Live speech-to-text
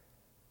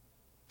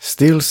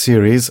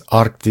SteelSeries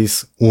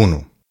Arctis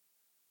 1.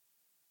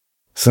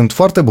 Sunt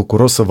foarte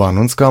bucuros să vă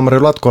anunț că am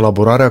reluat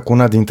colaborarea cu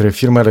una dintre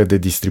firmele de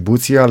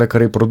distribuție ale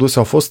cărei produse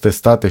au fost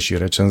testate și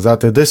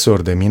recenzate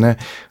deseori de mine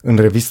în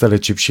revistele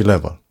Chip și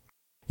Level.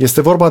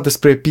 Este vorba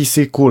despre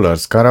PC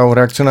Coolers, care au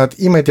reacționat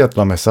imediat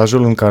la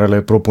mesajul în care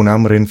le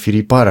propuneam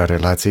reînfiriparea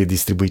relației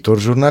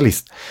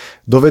distribuitor-jurnalist,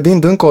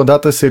 dovedind încă o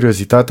dată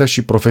seriozitatea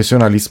și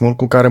profesionalismul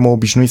cu care mă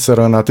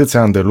obișnuiseră în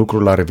atâția ani de lucru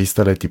la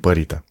revistele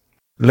tipărite.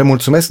 Le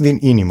mulțumesc din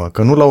inimă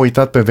că nu l-au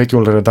uitat pe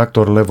vechiul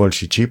redactor Level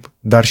și Chip,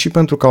 dar și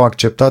pentru că au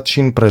acceptat și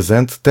în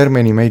prezent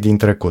termenii mei din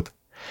trecut.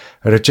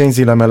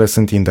 Recenziile mele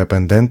sunt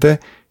independente,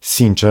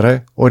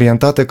 sincere,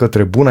 orientate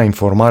către buna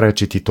informare a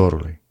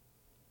cititorului.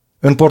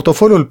 În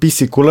portofoliul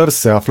PC Cooler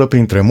se află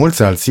printre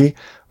mulți alții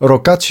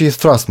Rocat și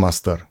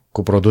Thrustmaster,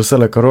 cu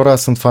produsele cărora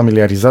sunt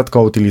familiarizat ca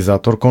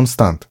utilizator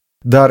constant,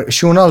 dar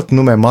și un alt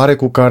nume mare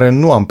cu care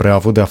nu am prea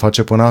avut de-a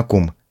face până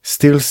acum,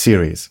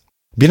 SteelSeries.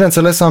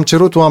 Bineînțeles, am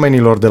cerut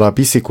oamenilor de la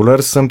PC Cooler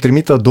să-mi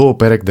trimită 2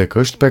 perechi de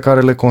căști pe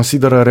care le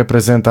consideră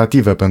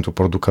reprezentative pentru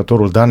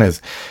producătorul danez,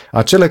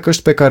 acele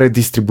căști pe care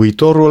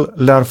distribuitorul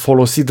le-ar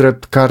folosi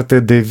drept carte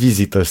de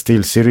vizită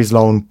SteelSeries la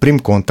un prim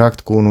contact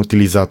cu un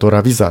utilizator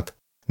avizat.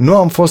 Nu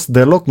am fost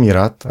deloc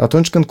mirat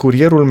atunci când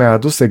curierul mi-a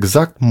adus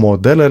exact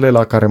modelele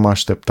la care mă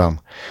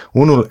așteptam.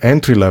 Unul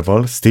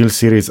entry-level,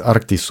 SteelSeries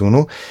Arctis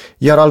 1,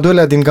 iar al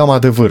doilea din gama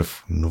de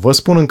vârf. Nu vă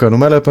spun încă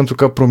numele pentru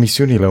că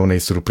promisiunile unei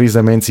surprize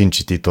mențin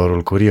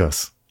cititorul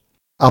curios.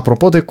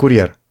 Apropo de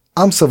curier,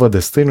 am să vă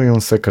destăinui un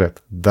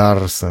secret,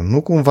 dar să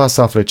nu cumva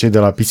să afle cei de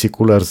la PC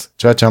Coolers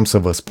ceea ce am să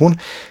vă spun,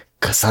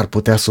 că s-ar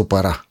putea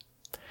supăra.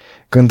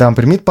 Când am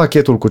primit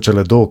pachetul cu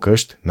cele 2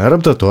 căști,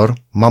 nerăbdător,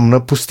 m-am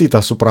năpustit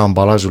asupra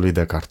ambalajului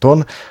de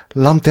carton,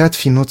 l-am tăiat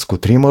finuț cu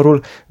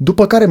trimmerul,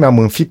 după care mi-am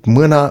înfipt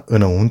mâna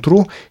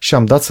înăuntru și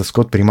am dat să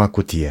scot prima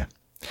cutie.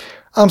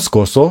 Am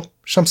scos-o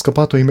și am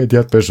scăpat-o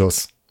imediat pe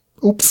jos.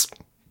 Ups!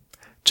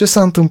 Ce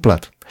s-a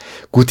întâmplat?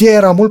 Cutia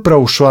era mult prea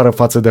ușoară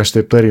față de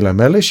așteptările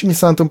mele și mi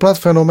s-a întâmplat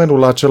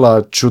fenomenul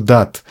acela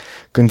ciudat,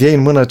 când iei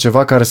în mână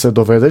ceva care se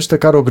dovedește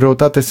că are o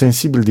greutate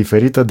sensibil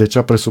diferită de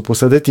cea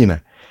presupusă de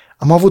tine.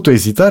 Am avut o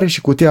ezitare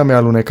și cutia mi-a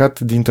alunecat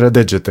dintre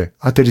degete,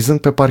 aterizând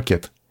pe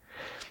parchet.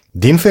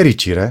 Din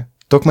fericire,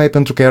 tocmai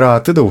pentru că era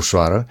atât de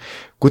ușoară,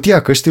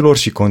 cutia căștilor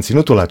și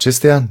conținutul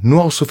acesteia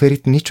nu au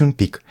suferit niciun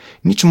pic,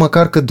 nici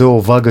măcar cât de o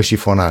vagă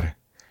șifonare.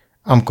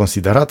 Am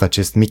considerat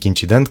acest mic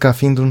incident ca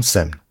fiind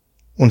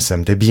un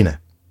semn de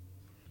bine.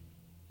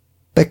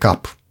 Pe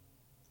cap.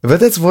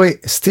 Vedeți voi,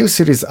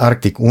 SteelSeries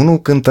Arctic 1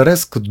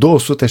 cântăresc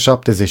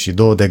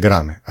 272 de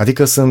grame,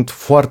 adică sunt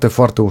foarte,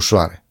 foarte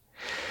ușoare.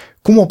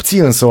 Cum obții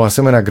însă o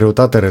asemenea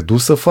greutate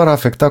redusă fără a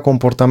afecta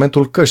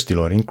comportamentul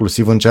căștilor,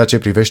 inclusiv în ceea ce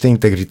privește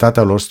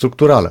integritatea lor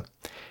structurală?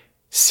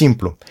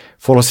 Simplu,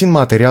 folosind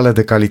materiale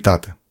de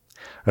calitate.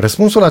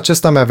 Răspunsul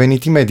acesta mi-a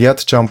venit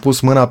imediat ce am pus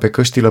mâna pe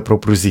căștile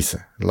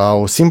propriu-zise. La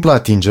o simplă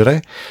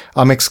atingere,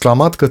 am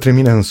exclamat către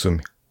mine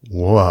însumi: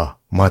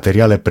 "Wow,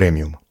 materiale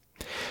premium!"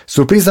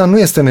 Surpriza nu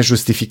este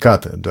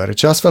nejustificată,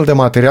 deoarece astfel de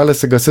materiale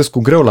se găsesc cu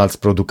greu la alți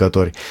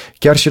producători,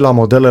 chiar și la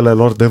modelele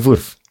lor de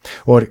vârf.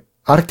 Ori,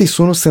 Arctis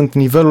 1 sunt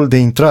nivelul de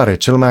intrare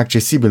cel mai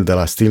accesibil de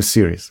la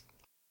SteelSeries.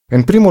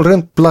 În primul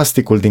rând,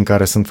 plasticul din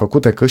care sunt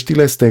făcute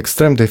căștile este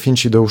extrem de fin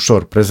și de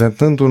ușor,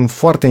 prezentând un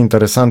foarte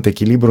interesant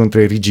echilibru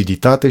între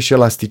rigiditate și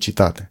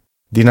elasticitate.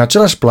 Din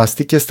același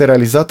plastic este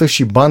realizată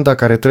și banda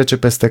care trece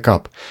peste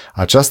cap,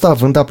 aceasta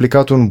având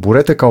aplicat un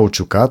burete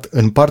cauciucat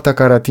în partea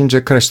care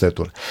atinge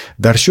creștetul,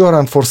 dar și o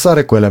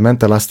ranforsare cu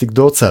element elastic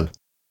de oțel.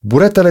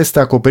 Buretele este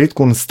acoperit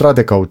cu un strat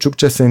de cauciuc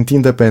ce se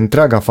întinde pe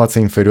întreaga față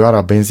inferioară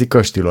a benzii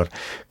căștilor,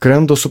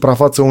 creând o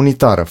suprafață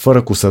unitară,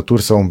 fără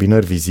cusături sau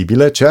îmbinări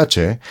vizibile, ceea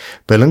ce,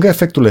 pe lângă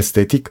efectul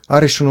estetic,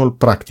 are și unul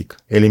practic,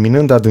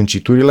 eliminând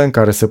adânciturile în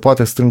care se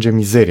poate strânge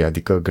mizeria,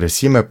 adică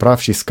grăsime, praf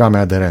și scame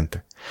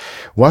aderente.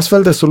 O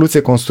astfel de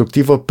soluție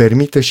constructivă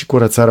permite și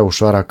curățarea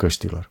ușoară a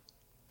căștilor.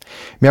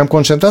 Mi-am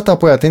concentrat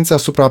apoi atenția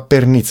asupra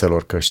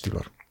pernițelor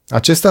căștilor.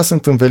 Acestea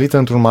sunt învelite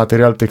într-un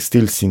material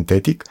textil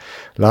sintetic,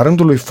 la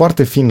rândul lui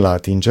foarte fin la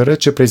atingere,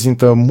 ce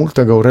prezintă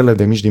multe găurele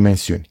de mici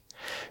dimensiuni.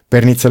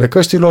 Pernițele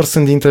căștilor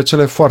sunt dintre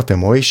cele foarte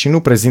moi și nu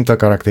prezintă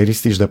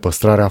caracteristici de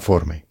păstrare a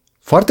formei.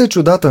 Foarte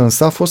ciudată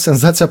însă a fost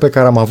senzația pe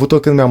care am avut-o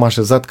când mi-am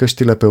așezat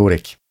căștile pe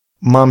urechi.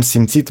 M-am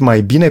simțit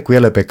mai bine cu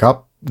ele pe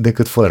cap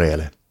decât fără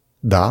ele.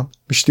 Da,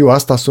 știu,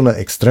 asta sună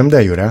extrem de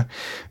aiurea.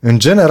 În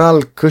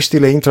general,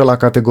 căștile intră la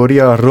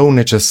categoria rău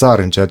necesar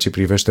în ceea ce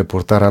privește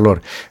purtarea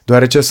lor,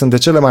 deoarece sunt de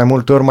cele mai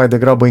multe ori mai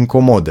degrabă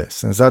incomode,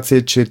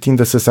 senzație ce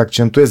tinde să se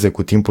accentueze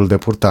cu timpul de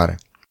purtare.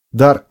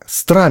 Dar,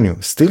 straniu,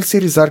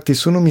 SteelSeries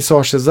Arctis 1 mi s-au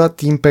așezat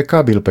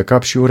impecabil pe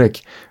cap și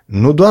urechi,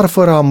 nu doar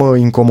fără a mă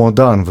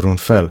incomoda în vreun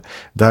fel,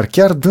 dar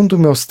chiar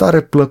dându-mi o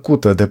stare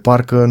plăcută de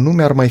parcă nu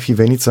mi-ar mai fi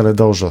venit să le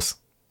dau jos.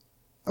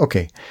 Ok,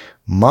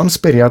 m-am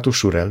speriat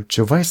ușurel,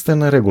 ceva este în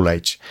neregulă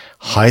aici.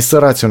 Hai să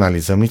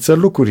raționalizăm nițel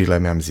lucrurile,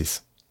 mi-am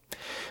zis.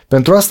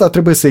 Pentru asta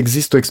trebuie să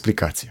existe o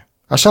explicație.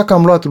 Așa că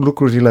am luat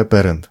lucrurile pe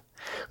rând.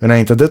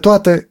 Înainte de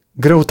toate,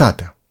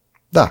 greutatea.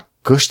 Da,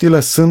 căștile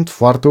sunt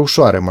foarte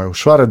ușoare, mai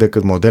ușoare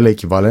decât modele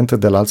echivalente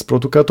de la alți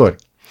producători.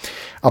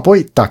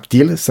 Apoi,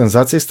 tactil,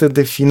 senzația este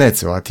de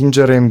finețe, o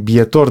atingere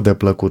îmbietor de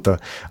plăcută,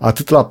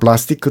 atât la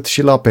plastic cât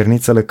și la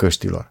pernițele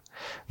căștilor.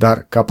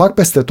 Dar, capac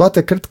peste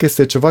toate, cred că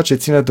este ceva ce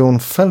ține de un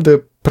fel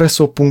de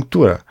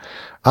presopunctură.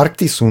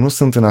 Arctis 1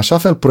 sunt în așa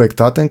fel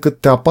proiectate încât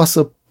te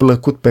apasă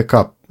plăcut pe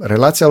cap.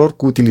 Relația lor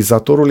cu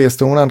utilizatorul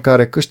este una în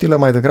care căștile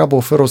mai degrabă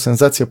oferă o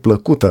senzație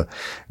plăcută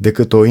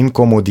decât o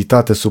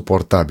incomoditate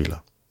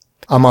suportabilă.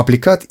 Am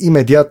aplicat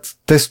imediat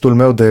testul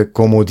meu de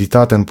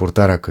comoditate în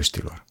purtarea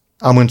căștilor.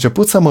 Am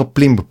început să mă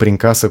plimb prin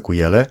casă cu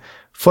ele,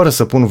 fără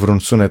să pun vreun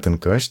sunet în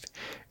căști,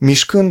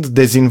 mișcând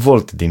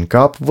dezinvolt din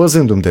cap,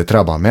 văzându-mi de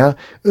treaba mea,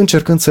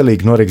 încercând să le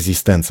ignor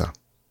existența.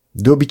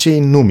 De obicei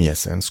nu-mi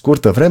iese. În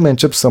scurtă vreme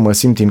încep să mă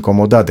simt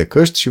incomodat de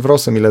căști și vreau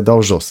să mi le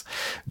dau jos,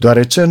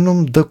 deoarece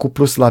nu-mi dă cu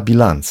plus la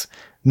bilanț.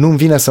 Nu-mi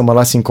vine să mă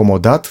las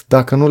incomodat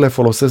dacă nu le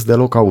folosesc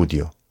deloc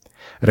audio.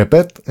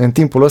 Repet, în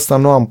timpul ăsta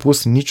nu am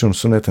pus niciun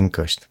sunet în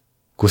căști.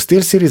 Cu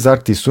SteelSeries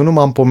Arctis 1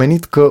 m-am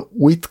pomenit că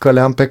uit că le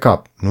am pe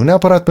cap, nu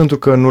neapărat pentru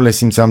că nu le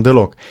simțeam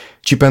deloc,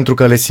 ci pentru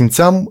că le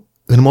simțeam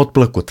în mod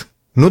plăcut.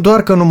 Nu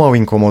doar că nu m-au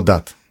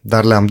incomodat,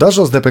 dar le-am dat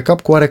jos de pe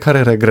cap cu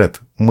oarecare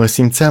regret. Mă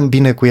simțeam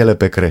bine cu ele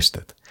pe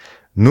creștet.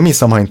 Nu mi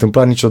s-a mai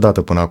întâmplat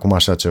niciodată până acum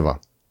așa ceva.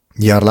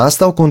 Iar la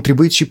asta au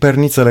contribuit și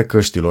pernițele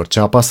căștilor, ce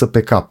apasă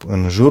pe cap,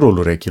 în jurul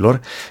urechilor,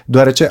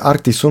 deoarece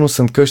Arctis 1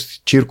 sunt căști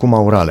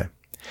circumaurale.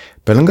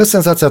 Pe lângă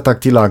senzația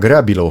tactilă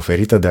agreabilă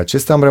oferită de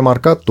acestea, am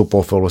remarcat, după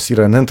o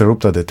folosire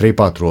neîntreruptă de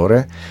 3-4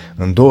 ore,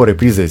 în 2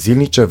 reprize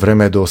zilnice,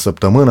 vreme de o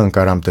săptămână în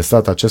care am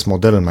testat acest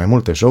model în mai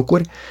multe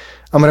jocuri,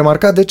 am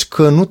remarcat deci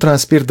că nu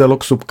transpir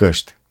deloc sub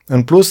căști.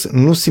 În plus,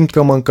 nu simt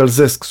că mă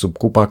încălzesc sub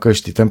cupa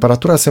căștii,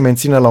 temperatura se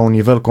menține la un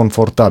nivel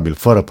confortabil,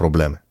 fără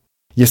probleme.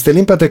 Este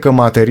limpede că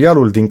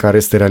materialul din care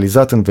este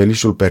realizat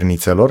învelișul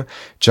pernițelor,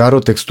 ce are o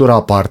textură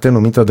aparte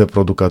numită de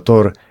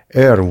producător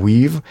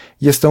Airweave,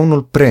 este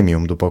unul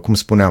premium, după cum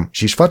spuneam,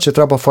 și își face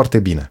treaba foarte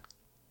bine.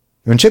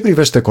 În ce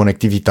privește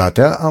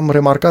conectivitatea, am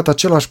remarcat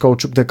același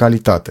cauciuc de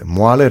calitate,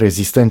 moale,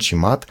 rezistent și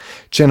mat,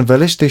 ce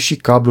învelește și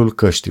cablul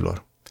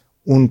căștilor.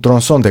 Un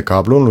tronson de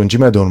cablu în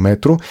lungime de 1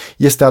 metru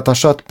este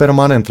atașat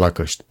permanent la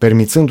căști,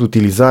 permițând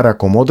utilizarea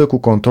comodă cu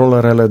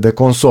controlerele de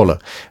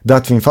consolă,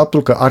 dat fiind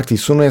faptul că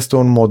Arctis 1 este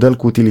un model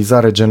cu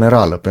utilizare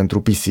generală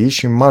pentru PC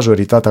și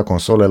majoritatea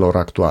consolelor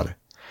actuale.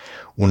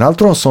 Un alt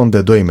tronson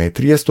de 2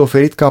 metri este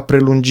oferit ca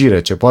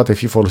prelungire, ce poate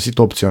fi folosit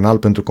opțional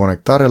pentru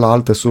conectare la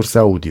alte surse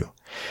audio.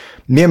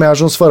 Mie mi-a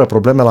ajuns fără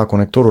probleme la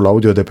conectorul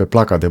audio de pe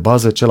placa de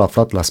bază, cel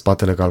aflat la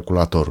spatele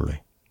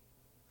calculatorului.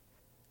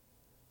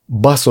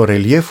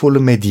 Basorelieful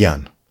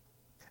median.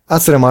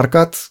 Ați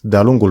remarcat,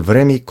 de-a lungul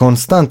vremii,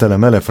 constantele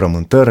mele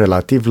frământări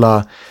relativ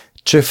la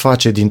ce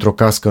face dintr-o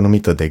cască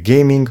numită de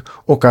gaming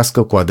o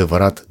cască cu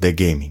adevărat de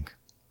gaming.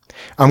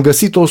 Am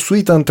găsit o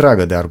suită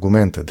întreagă de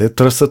argumente, de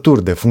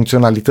trăsături, de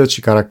funcționalități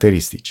și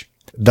caracteristici.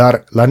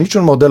 Dar la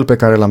niciun model pe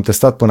care l-am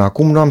testat până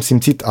acum nu am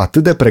simțit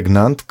atât de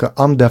pregnant că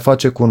am de-a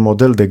face cu un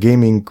model de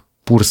gaming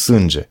pur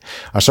sânge,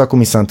 așa cum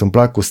mi s-a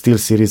întâmplat cu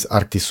SteelSeries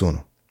Arctis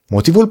 1.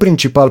 Motivul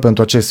principal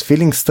pentru acest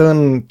feeling stă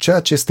în ceea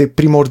ce este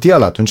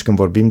primordial atunci când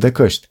vorbim de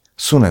căști,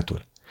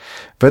 sunetul.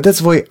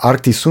 Vedeți voi,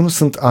 Arctis 1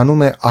 sunt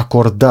anume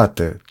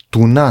acordate,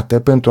 tunate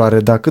pentru a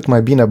reda cât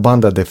mai bine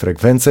banda de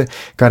frecvențe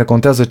care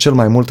contează cel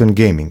mai mult în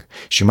gaming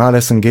și mai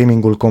ales în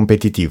gamingul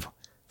competitiv,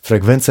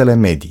 frecvențele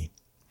medii.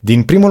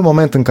 Din primul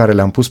moment în care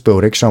le-am pus pe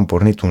urechi și am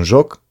pornit un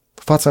joc,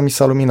 fața mi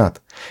s-a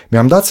luminat.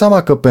 Mi-am dat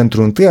seama că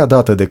pentru întâia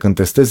dată de când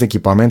testez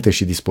echipamente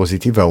și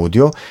dispozitive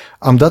audio,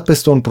 am dat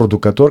peste un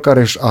producător care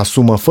își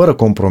asumă fără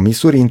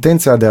compromisuri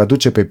intenția de a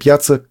aduce pe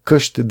piață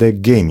căști de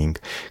gaming,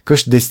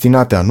 căști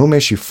destinate anume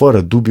și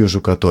fără dubiu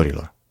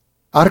jucătorilor.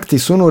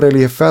 Arctis 1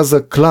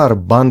 reliefează clar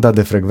banda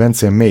de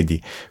frecvențe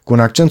medii, cu un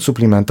accent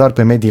suplimentar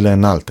pe mediile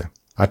înalte.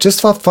 Acest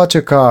fapt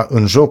face ca,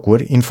 în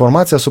jocuri,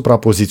 informația asupra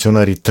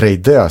poziționării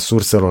 3D a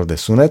surselor de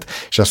sunet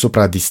și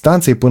asupra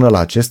distanței până la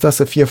acestea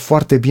să fie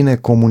foarte bine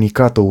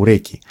comunicată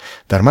urechii,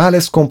 dar mai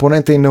ales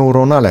componentei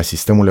neuronale a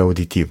sistemului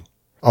auditiv.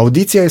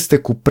 Audiția este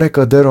cu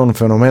precădere un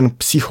fenomen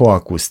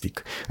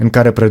psihoacustic, în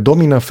care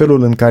predomină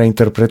felul în care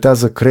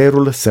interpretează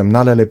creierul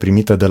semnalele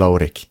primite de la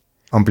urechi.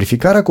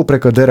 Amplificarea cu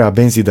precădere a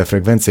benzii de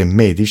frecvențe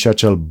medii și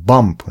acel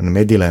bump în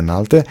mediile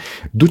înalte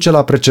duce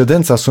la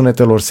precedența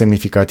sunetelor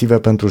semnificative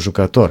pentru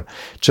jucător,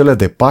 cele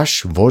de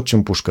pași, voci,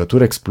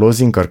 împușcături,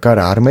 explozii,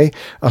 încărcarea armei,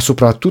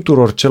 asupra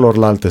tuturor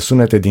celorlalte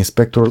sunete din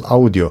spectrul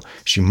audio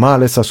și mai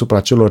ales asupra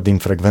celor din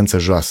frecvență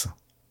joasă.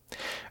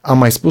 Am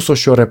mai spus-o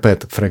și o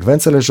repet,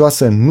 frecvențele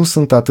joase nu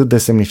sunt atât de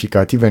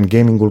semnificative în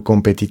gamingul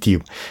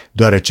competitiv,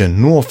 deoarece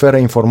nu oferă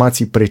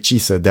informații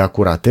precise de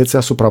acuratețe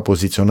asupra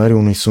poziționării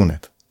unui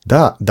sunet.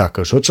 Da,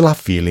 dacă joci la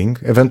feeling,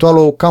 eventual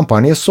o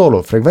campanie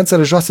solo,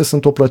 frecvențele joase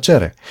sunt o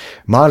plăcere,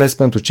 mai ales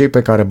pentru cei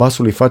pe care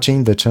basul îi face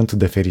indecent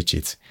de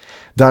fericiți.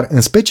 Dar,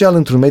 în special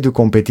într-un mediu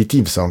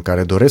competitiv sau în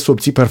care doresc să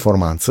obții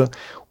performanță,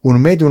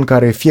 un mediu în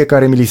care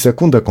fiecare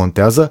milisecundă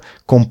contează,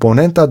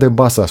 componenta de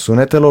bas a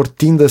sunetelor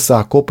tinde să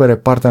acopere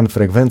partea în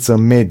frecvență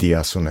medie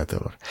a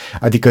sunetelor,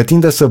 adică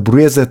tinde să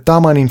bruieze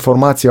taman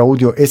informația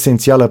audio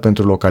esențială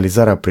pentru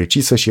localizarea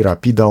precisă și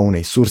rapidă a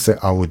unei surse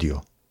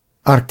audio.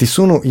 Arctis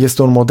 1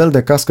 este un model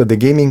de cască de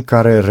gaming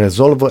care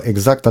rezolvă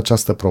exact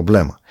această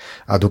problemă,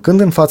 aducând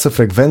în față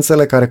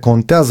frecvențele care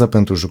contează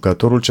pentru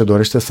jucătorul ce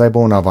dorește să aibă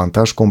un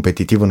avantaj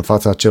competitiv în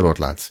fața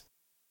celorlalți.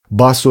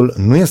 Basul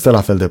nu este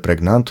la fel de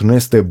pregnant, nu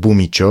este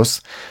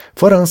bumicios,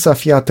 fără însă a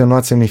fi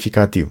atenuat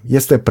semnificativ.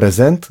 Este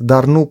prezent,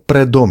 dar nu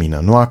predomină,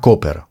 nu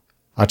acoperă.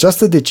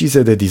 Această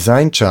decizie de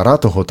design, ce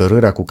arată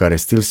hotărârea cu care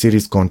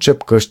SteelSeries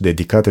concep căști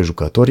dedicate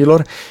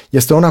jucătorilor,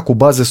 este una cu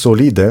baze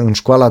solide în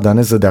școala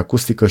daneză de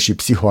acustică și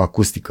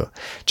psihoacustică,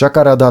 cea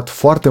care a dat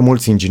foarte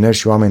mulți ingineri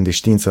și oameni de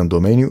știință în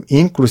domeniu,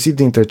 inclusiv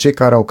dintre cei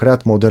care au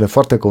creat modele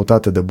foarte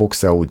căutate de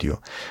boxe audio,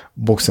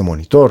 boxe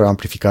monitor,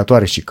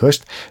 amplificatoare și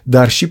căști,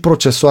 dar și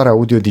procesoare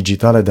audio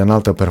digitale de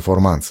înaltă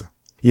performanță.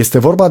 Este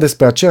vorba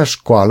despre aceeași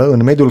școală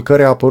în mediul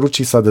căreia a apărut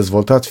și s-a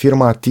dezvoltat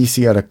firma TC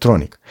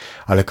Electronic,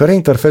 ale cărei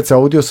interfețe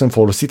audio sunt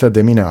folosite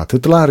de mine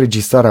atât la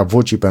înregistrarea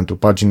vocii pentru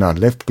pagina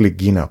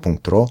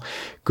leftclickghina.ro,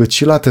 cât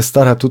și la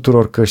testarea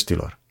tuturor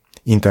căștilor.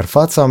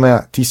 Interfața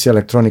mea TC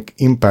Electronic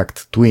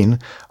Impact Twin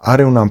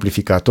are un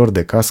amplificator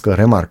de cască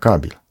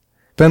remarcabil.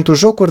 Pentru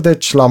jocuri,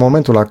 deci, la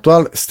momentul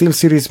actual,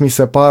 SteelSeries mi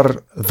se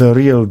par the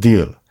real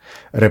deal.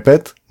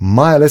 Repet,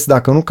 mai ales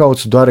dacă nu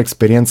cauți doar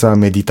experiența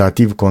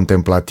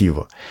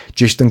meditativ-contemplativă,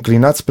 ci ești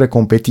înclinat spre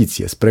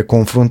competiție, spre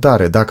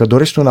confruntare, dacă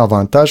dorești un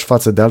avantaj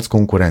față de alți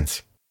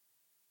concurenți.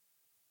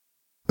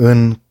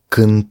 În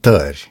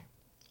cântări.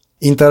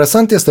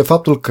 Interesant este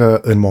faptul că,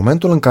 în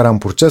momentul în care am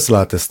purces la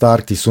a testa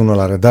Arctis 1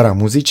 la redarea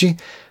muzicii,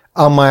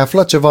 am mai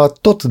aflat ceva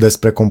tot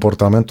despre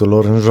comportamentul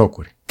lor în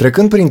jocuri.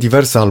 Trecând prin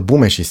diverse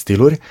albume și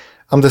stiluri,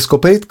 am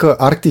descoperit că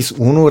Arctis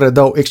 1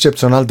 redau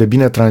excepțional de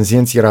bine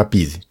tranzienții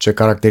rapizi, ce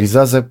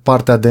caracterizează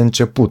partea de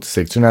început,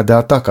 secțiunea de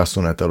atac a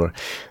sunetelor,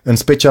 în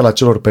special a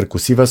celor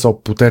percusive sau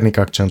puternic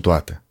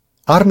accentuate.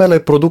 Armele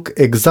produc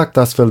exact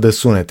astfel de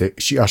sunete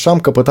și așa am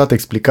căpătat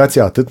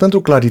explicația atât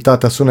pentru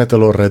claritatea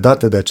sunetelor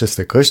redate de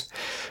aceste căști,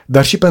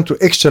 dar și pentru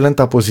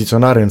excelenta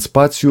poziționare în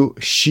spațiu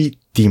și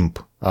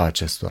timp a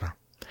acestora.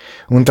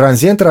 Un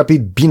tranzient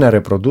rapid bine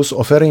reprodus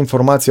oferă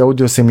informație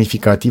audio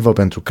semnificativă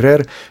pentru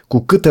creier cu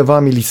câteva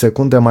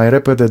milisecunde mai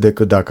repede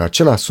decât dacă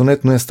același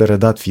sunet nu este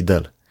redat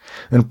fidel.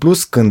 În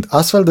plus, când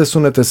astfel de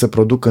sunete se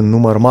produc în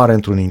număr mare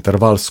într-un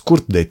interval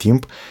scurt de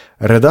timp,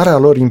 redarea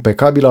lor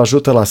impecabilă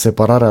ajută la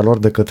separarea lor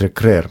de către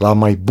creier, la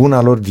mai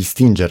buna lor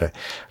distingere,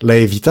 la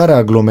evitarea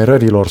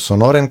aglomerărilor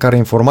sonore în care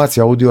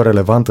informația audio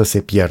relevantă se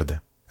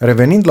pierde.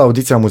 Revenind la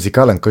audiția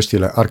muzicală în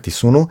căștile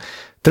Arctis 1,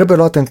 trebuie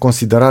luate în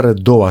considerare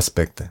două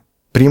aspecte.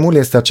 Primul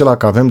este acela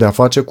că avem de a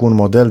face cu un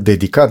model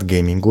dedicat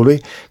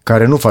gamingului,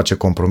 care nu face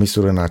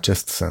compromisuri în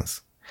acest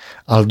sens.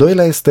 Al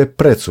doilea este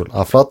prețul,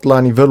 aflat la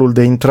nivelul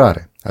de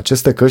intrare,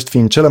 aceste căști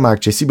fiind cele mai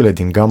accesibile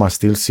din gama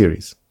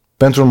SteelSeries.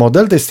 Pentru un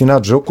model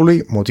destinat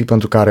jocului, motiv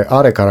pentru care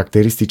are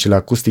caracteristicile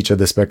acustice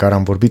despre care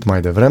am vorbit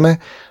mai devreme,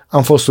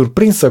 am fost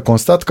surprins să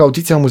constat că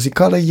audiția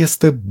muzicală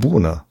este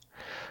bună.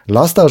 La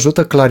asta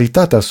ajută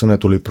claritatea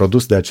sunetului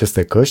produs de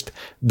aceste căști,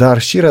 dar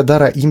și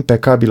redarea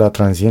impecabilă a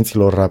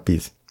tranzienților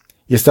rapizi.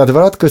 Este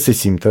adevărat că se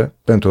simte,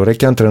 pentru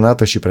urechea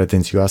antrenată și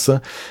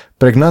pretențioasă,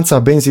 pregnanța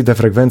benzii de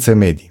frecvențe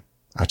medii.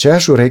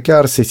 Aceeași ureche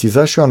ar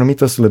sesiza și o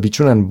anumită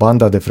slăbiciune în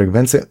banda de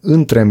frecvențe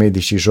între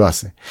medii și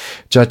joase,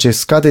 ceea ce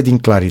scade din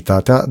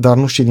claritatea, dar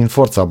nu și din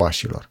forța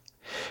bașilor.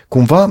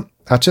 Cumva,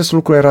 acest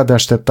lucru era de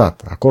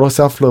așteptat. Acolo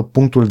se află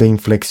punctul de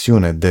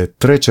inflexiune, de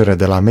trecere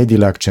de la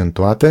mediile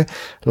accentuate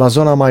la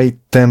zona mai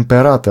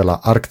temperată la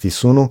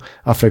Arctis 1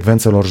 a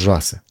frecvențelor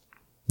joase.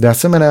 De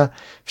asemenea,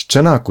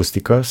 scena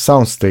acustică,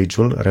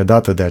 soundstage-ul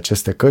redată de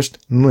aceste căști,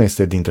 nu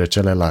este dintre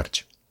cele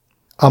largi.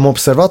 Am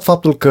observat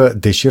faptul că,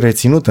 deși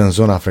reținute în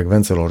zona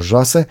frecvențelor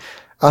joase,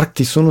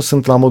 Arctis 1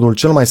 sunt la modul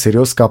cel mai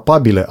serios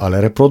capabile a le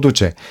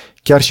reproduce,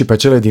 chiar și pe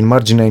cele din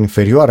marginea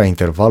inferioară a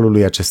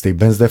intervalului acestei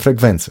benzi de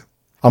frecvențe.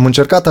 Am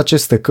încercat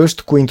aceste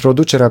căști cu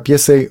introducerea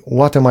piesei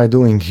What Am I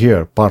Doing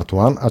Here, Part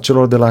 1, a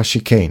celor de la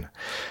Chicane,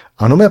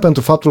 anume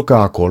pentru faptul că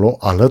acolo,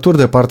 alături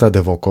de partea de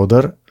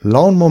vocoder, la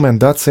un moment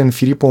dat se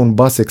înfiripă un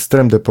bas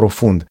extrem de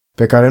profund,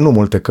 pe care nu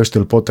multe căști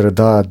îl pot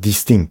reda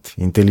distinct,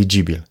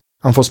 inteligibil.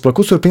 Am fost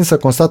plăcut surprins să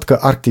constat că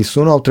Arctis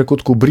 1 au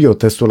trecut cu brio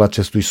testul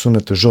acestui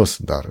sunet jos,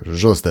 dar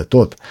jos de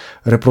tot,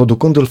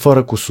 reproducându-l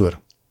fără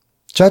cusur.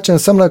 Ceea ce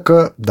înseamnă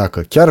că, dacă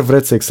chiar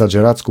vreți să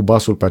exagerați cu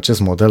basul pe acest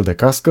model de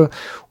cască,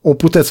 o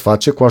puteți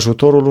face cu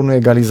ajutorul unui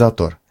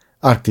egalizator.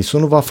 Arctis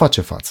 1 va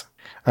face față.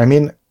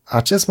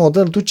 Acest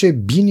model duce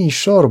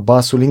binișor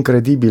basul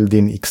incredibil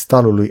din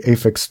X-talul lui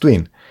Aphex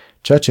Twin,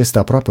 ceea ce este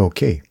aproape ok.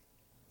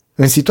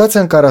 În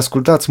situația în care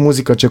ascultați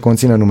muzică ce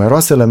conține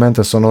numeroase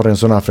elemente sonore în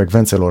zona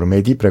frecvențelor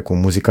medii, precum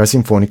muzica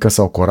simfonică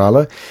sau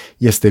corală,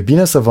 este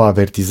bine să vă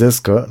avertizez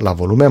că, la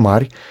volume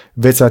mari,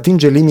 veți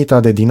atinge limita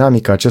de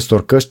dinamică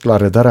acestor căști la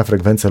redarea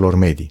frecvențelor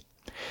medii.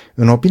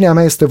 În opinia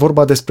mea este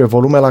vorba despre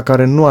volume la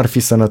care nu ar fi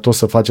sănătos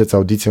să faceți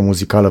audiție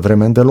muzicală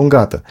vreme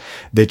îndelungată,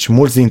 deci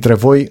mulți dintre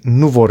voi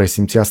nu vor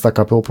resimți asta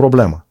ca pe o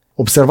problemă.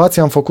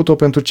 Observația am făcut-o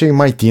pentru cei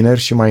mai tineri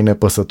și mai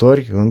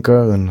nepăsători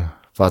încă în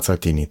fața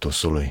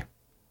tinnitusului.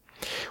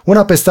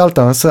 Una peste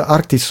alta însă,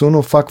 Arctis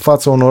 1 fac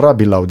față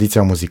onorabil la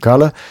audiția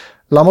muzicală,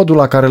 la modul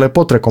la care le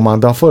pot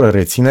recomanda fără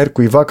rețineri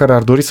cuiva care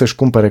ar dori să-și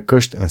cumpere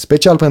căști în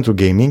special pentru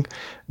gaming,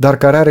 dar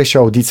care are și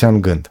audiția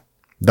în gând.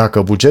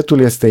 Dacă bugetul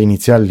este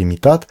inițial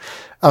limitat,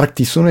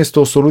 Arctis 1 este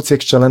o soluție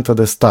excelentă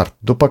de start,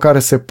 după care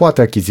se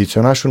poate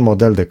achiziționa și un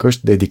model de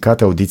căști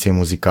dedicate audiției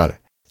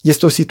muzicale.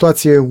 Este o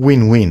situație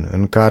win-win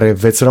în care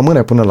veți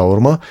rămâne până la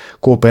urmă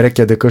cu o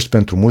pereche de căști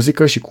pentru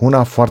muzică și cu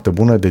una foarte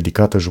bună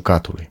dedicată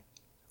jucatului.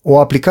 O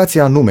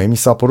aplicație anume mi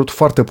s-a părut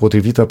foarte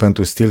potrivită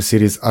pentru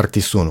SteelSeries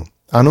Arctis 1,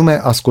 anume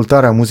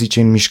ascultarea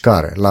muzicii în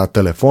mișcare, la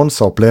telefon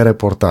sau playere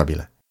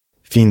portabile.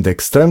 Fiind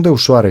extrem de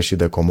ușoare și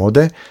de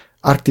comode,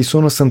 Arctis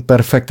 1 sunt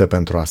perfecte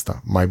pentru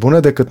asta, mai bune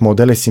decât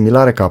modele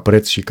similare ca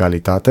preț și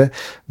calitate,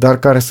 dar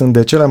care sunt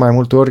de cele mai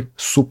multe ori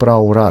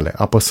supraaurale,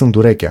 apăsând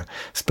urechea,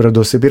 spre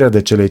deosebire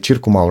de cele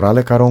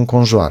circumaurale care o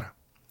înconjoară.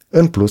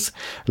 În plus,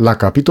 la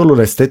capitolul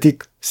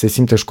estetic se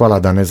simte școala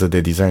daneză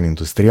de design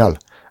industrial.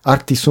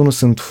 Arctis 1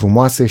 sunt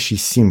frumoase și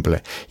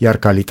simple, iar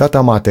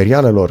calitatea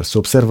materialelor se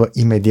observă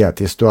imediat.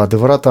 Este o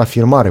adevărată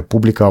afirmare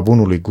publică a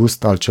bunului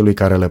gust al celui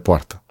care le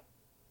poartă.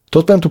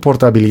 Tot pentru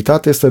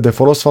portabilitate este de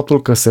folos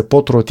faptul că se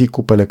pot roti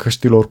cupele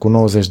căștilor cu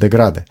 90 de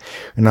grade,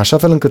 în așa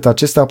fel încât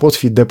acestea pot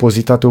fi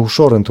depozitate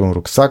ușor într-un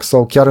rucsac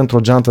sau chiar într-o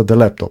geantă de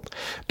laptop,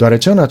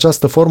 deoarece în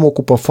această formă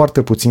ocupă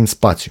foarte puțin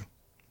spațiu.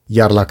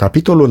 Iar la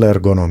capitolul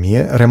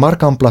ergonomie,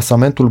 remarcă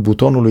amplasamentul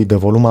butonului de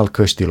volum al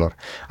căștilor,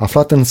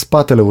 aflat în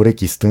spatele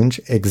urechii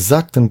stângi,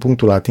 exact în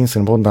punctul atins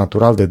în mod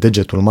natural de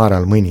degetul mare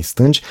al mâinii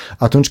stângi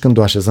atunci când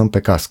o așezăm pe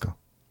cască.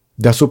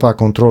 Deasupra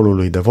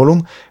controlului de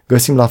volum,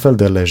 găsim la fel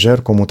de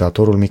lejer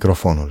comutatorul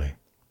microfonului.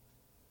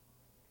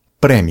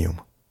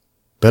 Premium.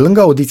 Pe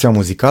lângă audiția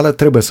muzicală,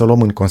 trebuie să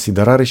luăm în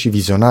considerare și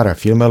vizionarea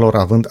filmelor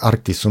având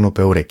Arctis 1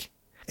 pe urechi.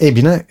 Ei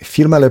bine,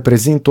 filmele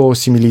prezintă o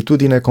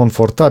similitudine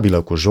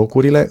confortabilă cu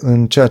jocurile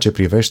în ceea ce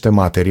privește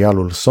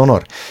materialul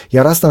sonor,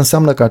 iar asta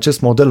înseamnă că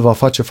acest model va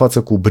face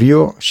față cu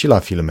brio și la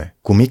filme,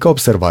 cu mică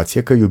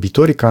observație că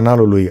iubitorii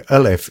canalului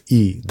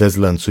LFE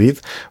dezlănțuit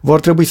vor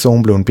trebui să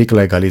umble un pic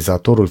la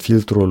egalizatorul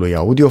filtrului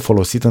audio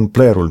folosit în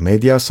playerul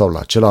media sau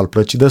la cel al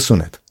plăcii de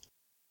sunet.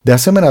 De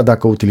asemenea,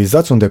 dacă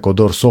utilizați un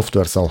decodor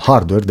software sau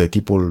hardware de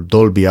tipul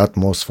Dolby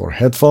Atmos for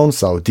Headphones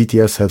sau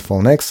DTS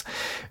Headphone X,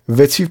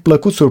 veți fi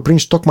plăcut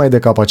surprinși tocmai de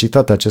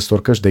capacitatea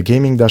acestor căști de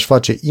gaming de a-și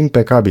face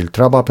impecabil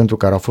treaba pentru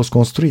care au fost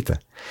construite,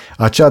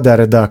 aceea de a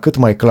reda cât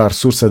mai clar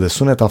surse de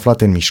sunet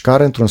aflate în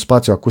mișcare într-un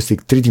spațiu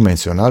acustic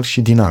tridimensional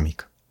și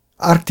dinamic.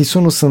 Arctis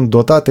 1 sunt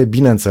dotate,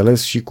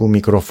 bineînțeles, și cu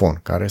microfon,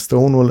 care este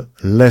unul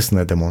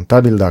lesne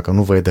demontabil dacă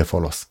nu vă e de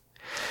folos.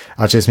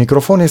 Acest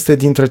microfon este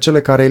dintre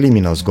cele care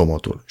elimină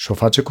zgomotul și o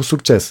face cu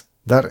succes,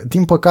 dar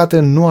din păcate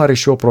nu are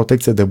și o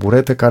protecție de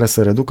burete care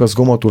să reducă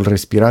zgomotul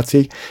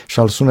respirației și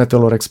al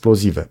sunetelor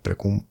explozive,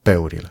 precum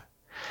peurile.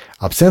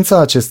 Absența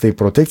acestei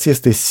protecții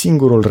este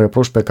singurul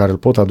reproș pe care îl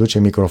pot aduce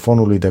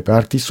microfonului de pe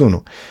Arctis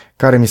 1,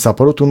 care mi s-a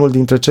părut unul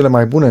dintre cele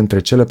mai bune între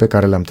cele pe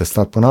care le-am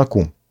testat până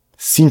acum.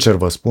 Sincer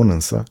vă spun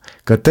însă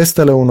că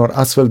testele unor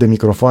astfel de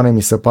microfoane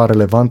mi se par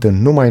relevante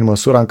numai în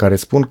măsura în care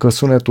spun că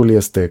sunetul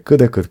este cât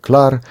de cât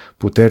clar,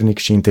 puternic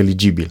și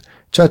inteligibil,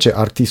 ceea ce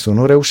Arctis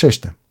 1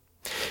 reușește.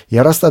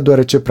 Iar asta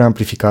deoarece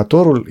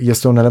preamplificatorul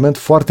este un element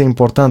foarte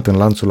important în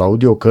lanțul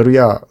audio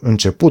căruia,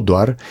 început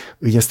doar,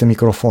 îi este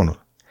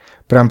microfonul.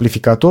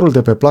 Preamplificatorul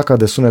de pe placa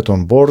de sunet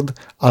on-board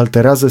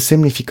alterează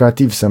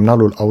semnificativ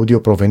semnalul audio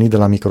provenit de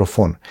la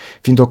microfon,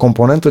 fiind o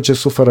componentă ce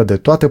suferă de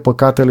toate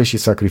păcatele și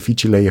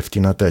sacrificiile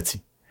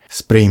ieftinătății.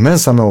 Spre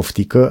imensa mea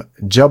oftică,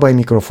 geaba-i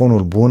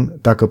microfonul bun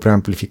dacă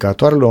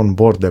preamplificatoarele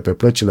on-board de pe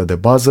plăcile de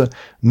bază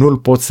nu îl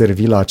pot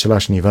servi la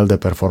același nivel de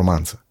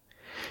performanță.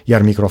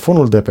 Iar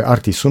microfonul de pe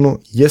Arctis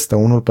 1 este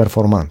unul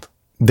performant.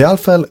 De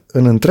altfel,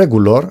 în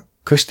întregul lor,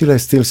 căștile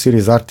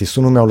SteelSeries Arctis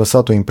 1 mi-au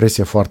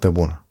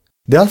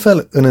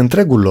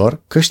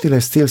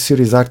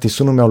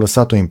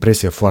lăsat o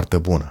impresie foarte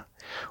bună.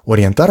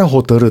 Orientarea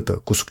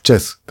hotărâtă, cu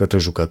succes, către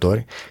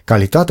jucători,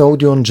 calitatea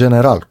audio în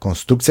general,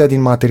 construcția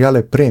din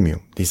materiale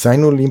premium,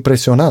 designul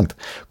impresionant,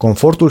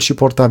 confortul și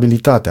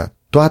portabilitatea,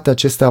 toate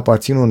acestea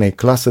aparțin unei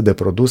clase de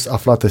produs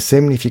aflate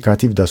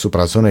semnificativ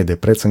deasupra zonei de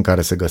preț în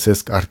care se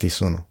găsesc Arctis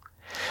 1.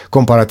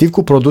 Comparativ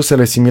cu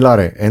produsele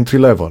similare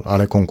entry-level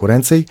ale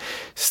concurenței,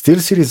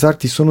 SteelSeries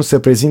Arctis 1 se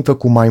prezintă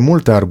cu mai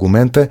multe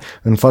argumente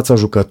în fața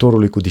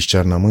jucătorului cu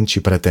discernământ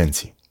și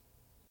pretenții.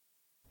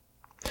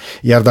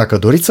 Iar dacă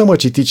doriți să mă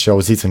citiți și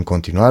auziți în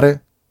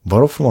continuare, vă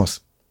rog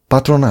frumos,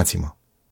 patronați-mă!